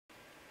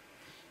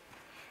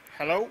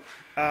Hello.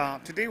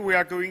 Today we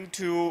are going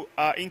to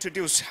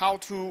introduce how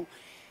to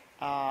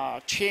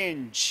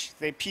change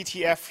the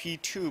PTFE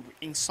tube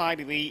inside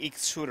the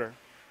extruder.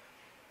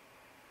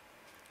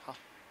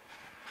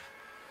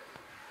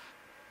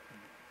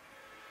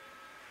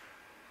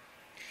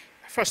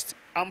 First,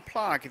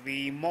 unplug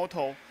the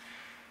motor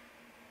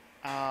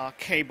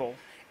cable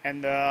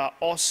and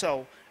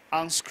also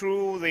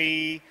unscrew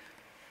the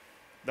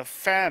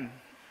fan.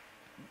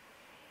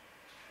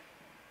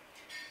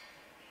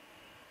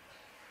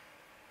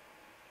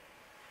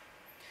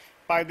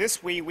 By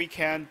this way, we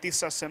can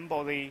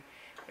disassemble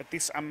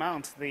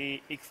dismount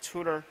the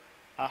extruder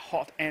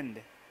hot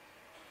end.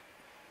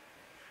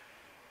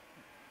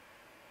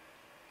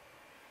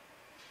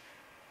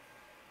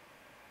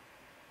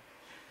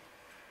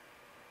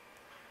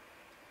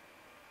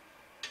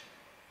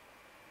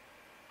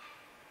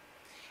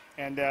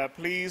 And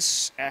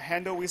please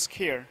handle with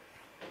care.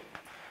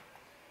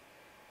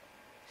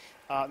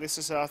 This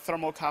is a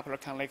thermocouple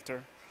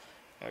connector.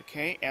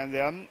 Okay, and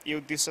then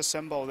you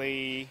disassemble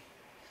the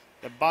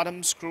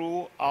bottom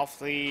screw of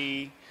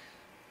the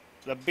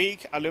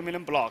big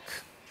aluminum block.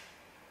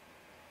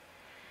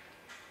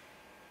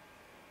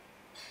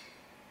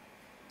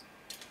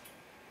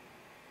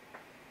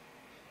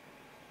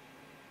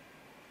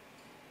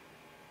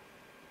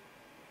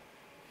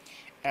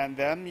 And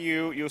then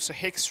you use a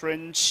hex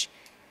wrench,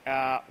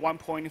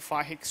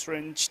 1.5 hex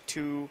wrench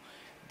to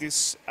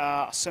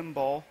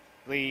disassemble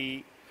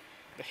the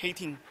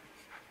heating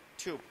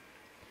tube.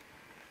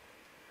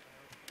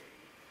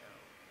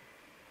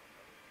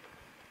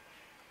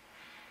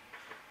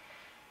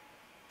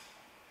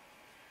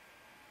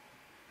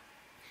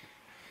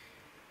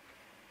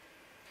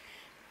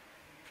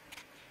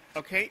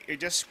 Okay, you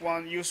just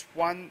use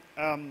one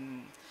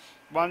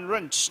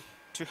wrench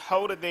to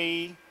hold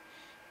the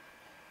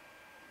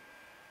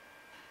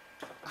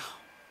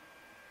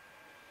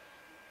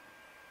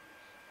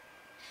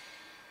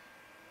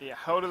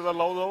hold the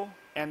logo,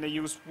 and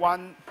use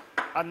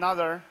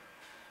another.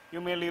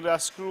 You may need a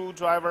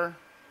screwdriver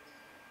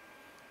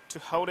to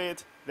hold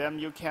it. Then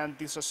you can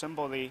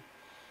disassemble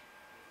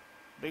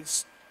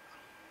this.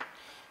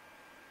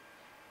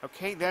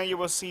 Okay, then you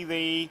will see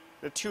the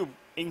tube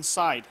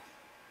inside.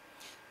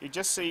 You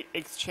just say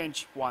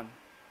exchange one.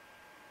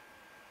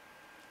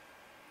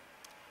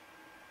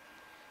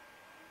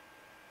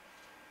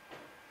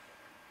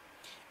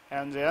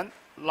 And then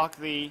lock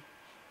the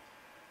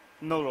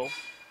nozzle.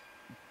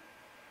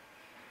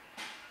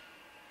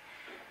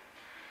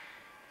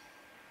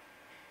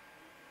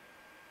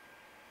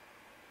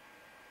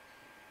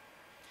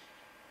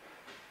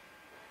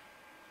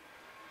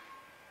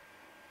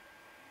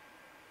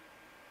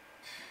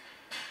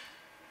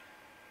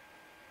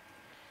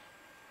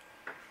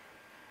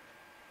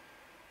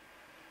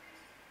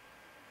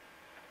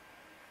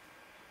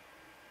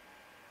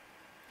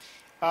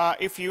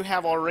 If you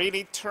have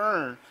already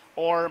turned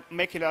or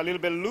make it a little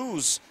bit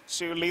loose,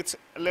 so you need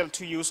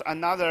to use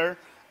another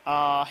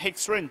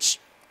hex wrench,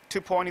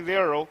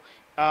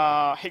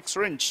 2.0 hex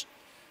wrench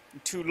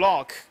to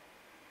lock.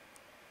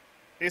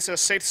 It's a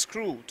set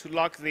screw to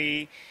lock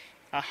the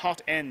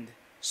hot end.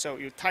 So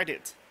you tighten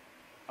it.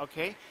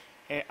 Okay.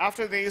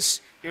 After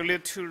this, you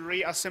need to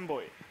reassemble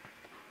it.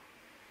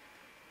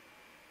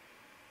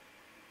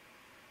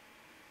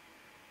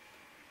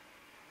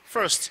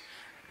 First,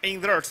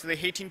 insert the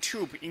heating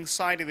tube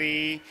inside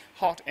the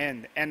hot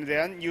end, and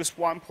then use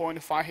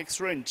 1.5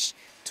 hex wrench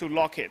to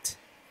lock it.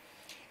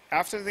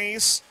 After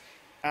this,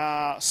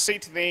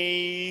 set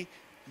the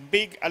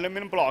big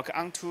aluminum block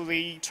onto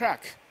the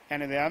track,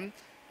 and then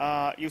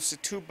use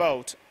 2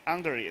 bolts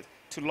under it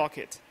to lock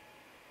it.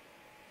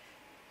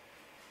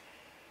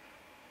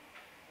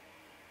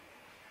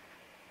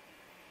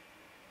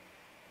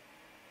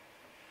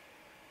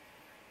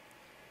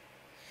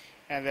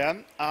 And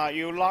then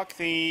you lock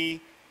the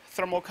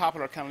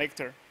thermocouple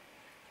connector.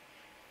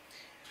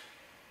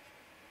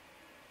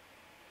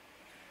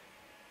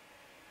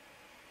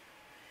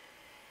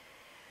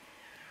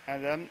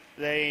 And then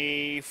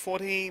the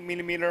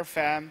 40mm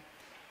fan.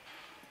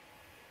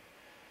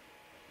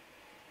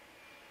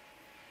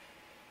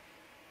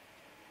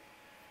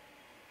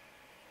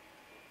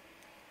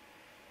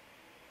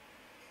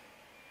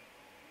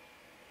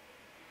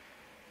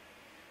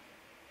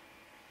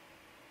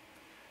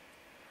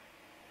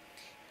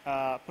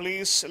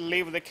 Please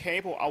leave the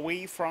cable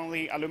away from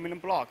the aluminum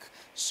block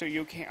so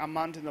you can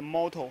mount the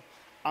motor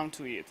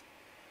onto it.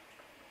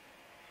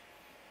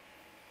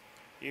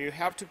 You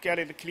have to get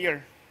it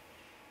clear.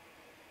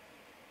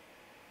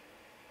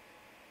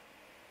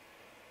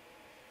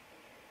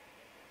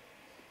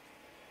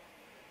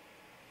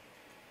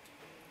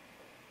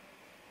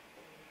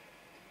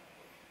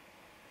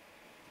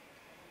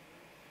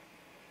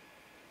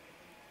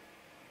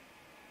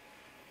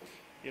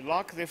 You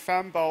lock the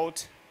fan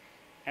bolt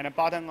and the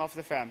bottom of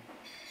the fan.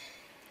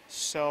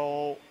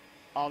 So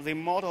the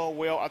motor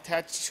will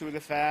attach to the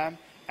fan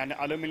and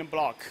the aluminum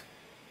block.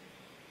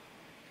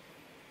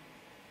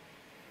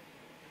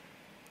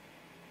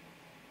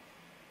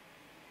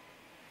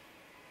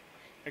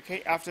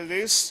 Okay, after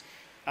this,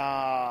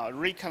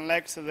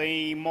 reconnect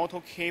the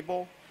motor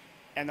cable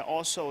and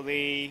also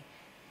the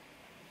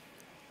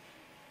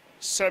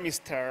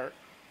thermistor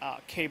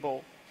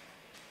cable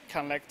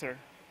connector.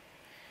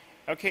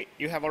 Okay,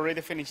 you have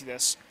already finished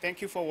this.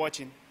 Thank you for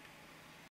watching.